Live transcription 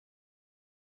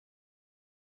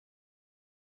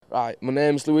Right, my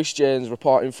name's Lewis James,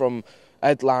 reporting from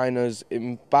Headliners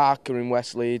in BARCA in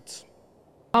West Leeds.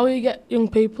 How do you get young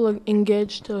people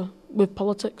engaged with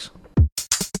politics?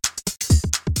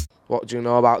 What do you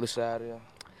know about this area?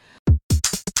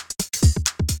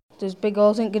 There's big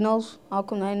holes in canals. How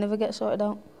come they never get sorted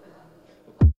out?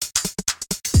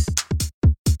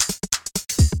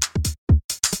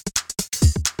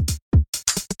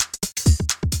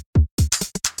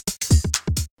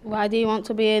 Why do you want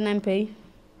to be an MP?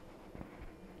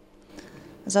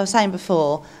 As I was saying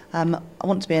before, I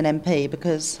want to be an MP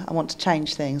because I want to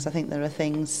change things. I think there are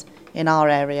things in our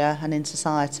area and in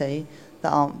society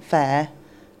that aren't fair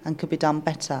and could be done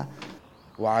better.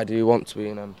 Why do you want to be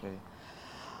an MP?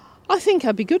 I think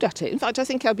I'd be good at it. In fact, I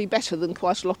think I'd be better than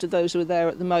quite a lot of those who are there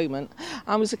at the moment.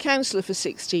 I was a councillor for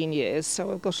 16 years,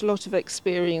 so I've got a lot of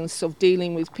experience of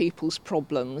dealing with people's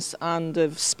problems and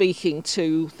of speaking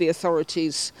to the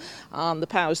authorities and the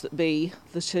powers that be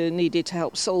that are needed to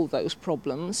help solve those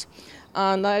problems.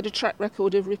 And I had a track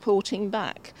record of reporting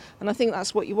back. And I think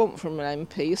that's what you want from an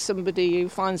MP, somebody who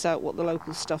finds out what the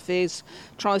local stuff is,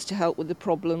 tries to help with the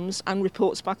problems and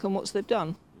reports back on what they've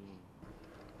done.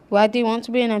 Why do you want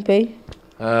to be an MP?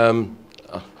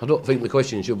 I don't think the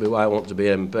question should be why I want to be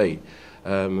MP.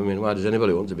 Why does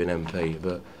anybody want to be an MP?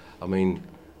 But,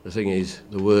 the thing is,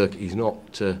 the work is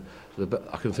not...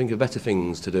 I can think of better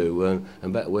things to do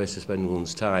and better ways to spend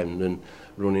one's time than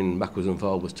running backwards and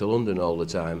forwards to London all the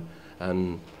time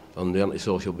and on the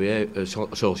antisocial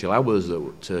social hours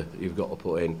that you've got to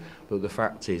put in. But the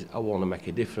fact is, I want to make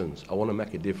a difference. I want to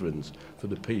make a difference for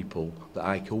the people that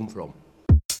I come from.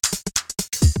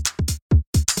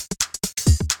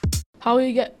 How do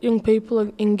you get young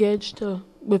people engaged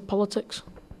with politics?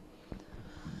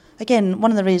 Again, one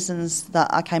of the reasons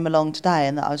that I came along today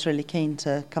and that I was really keen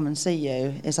to come and see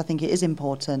you is I think it is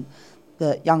important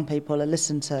that young people are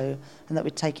listened to and that we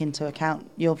take into account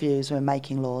your views when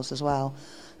making laws as well.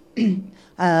 And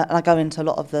I go into a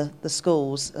lot of the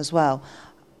schools as well.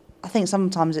 I think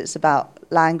sometimes it's about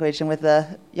language and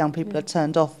whether young people are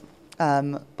turned off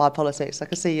by politics. I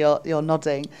can see you're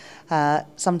nodding.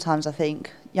 Sometimes I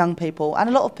think young people, and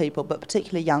a lot of people, but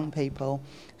particularly young people,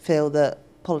 feel that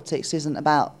politics isn't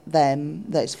about them,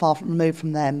 that it's far removed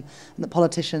from them, and that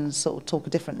politicians sort of talk a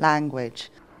different language.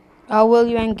 How will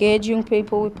you engage young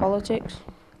people with politics?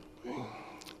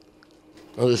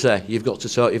 As I say, you've got to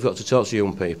talk to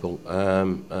young people,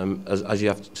 as you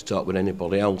have to talk with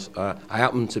anybody else. I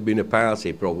happen to be in a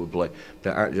party probably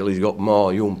that actually has got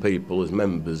more young people as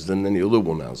members than any other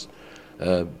one has,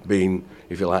 being,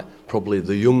 if you like, probably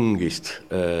the youngest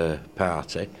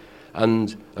party.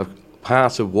 And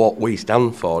part of what we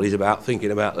stand for is about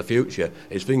thinking about the future.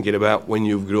 It's thinking about when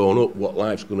you've grown up what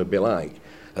life's going to be like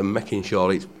and making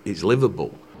sure it's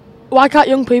livable. Why can't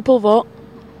young people vote?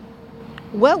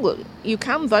 Well, you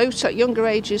can vote at younger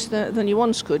ages than you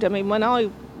once could. When I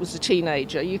was a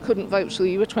teenager, you couldn't vote till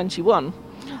you were 21,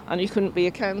 and you couldnn't be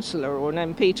a councillor or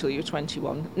an MP till you were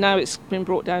 21. Now it's been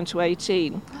brought down to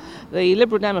 18. The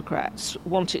Liberal Democrats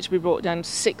want it to be brought down to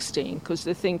 16 because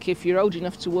they think if you're old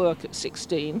enough to work at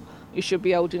 16, you should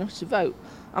be old enough to vote.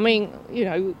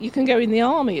 You can go in the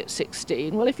army at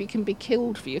 16. Well, if you can be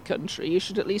killed for your country, you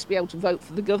should at least be able to vote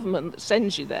for the government that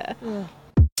sends you there. Yeah.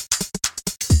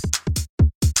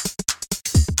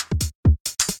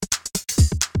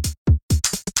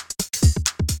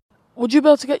 Would you be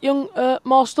able to get young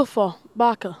more stuff for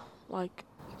BARCA, like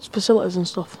facilities and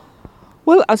stuff?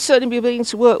 Well, I'd certainly be willing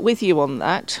to work with you on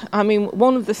that.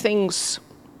 One of the things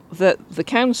that the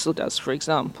council does, for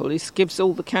example, is gives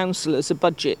all the councillors a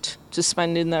budget to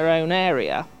spend in their own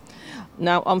area.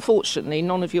 Now, unfortunately,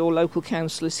 none of your local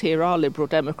councillors here are Liberal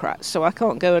Democrats, so I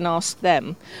can't go and ask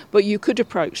them. But you could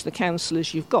approach the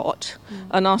councillors you've got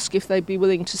and ask if they'd be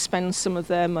willing to spend some of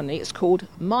their money. It's called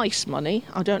MICE money.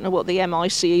 I don't know what the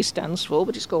MICE stands for,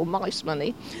 but it's called MICE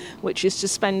money, which is to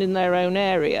spend in their own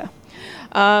area.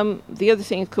 The other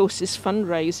thing, of course, is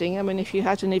fundraising. If you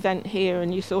had an event here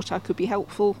and you thought I could be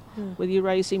helpful with you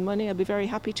raising money, I'd be very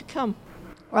happy to come.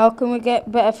 How can we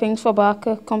get better things for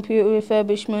BARCA? Computer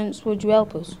refurbishments, would you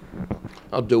help us?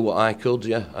 I'd do what I could,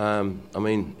 yeah.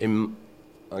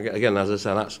 Again, as I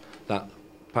said,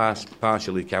 that's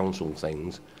partially council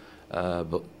things,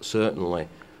 but certainly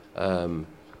on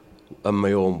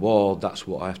my own ward, that's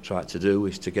what I've tried to do,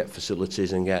 is to get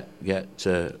facilities and get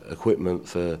equipment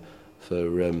for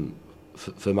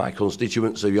my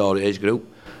constituents of your age group.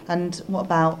 And what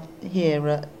about here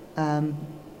at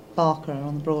BARCA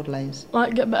on the Broadleys?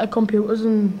 Like get better computers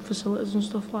and facilities and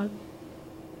stuff, like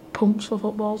pumps for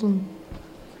footballs and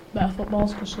better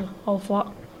footballs because they're all flat.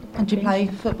 And do you play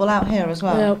football out here as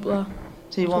well? Yeah, up there.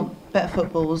 So you want better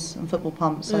footballs and football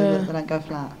pumps so Yeah. that they don't go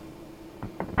flat.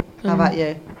 How about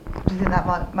you? Do you think that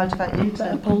might motivate you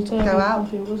Better to pull tables, go out?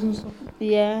 computers and stuff.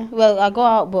 Yeah, well, I go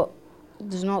out, but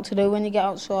there's not to do when you get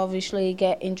out, so obviously you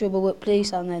get in trouble with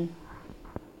police and then,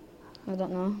 I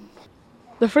don't know.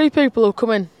 The 3 people who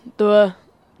come in, they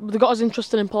got us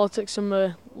interested in politics and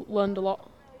we learned a lot.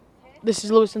 This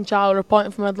is Lewis and Charlie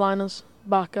reporting from Headliners,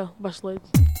 BARCA, West Leeds.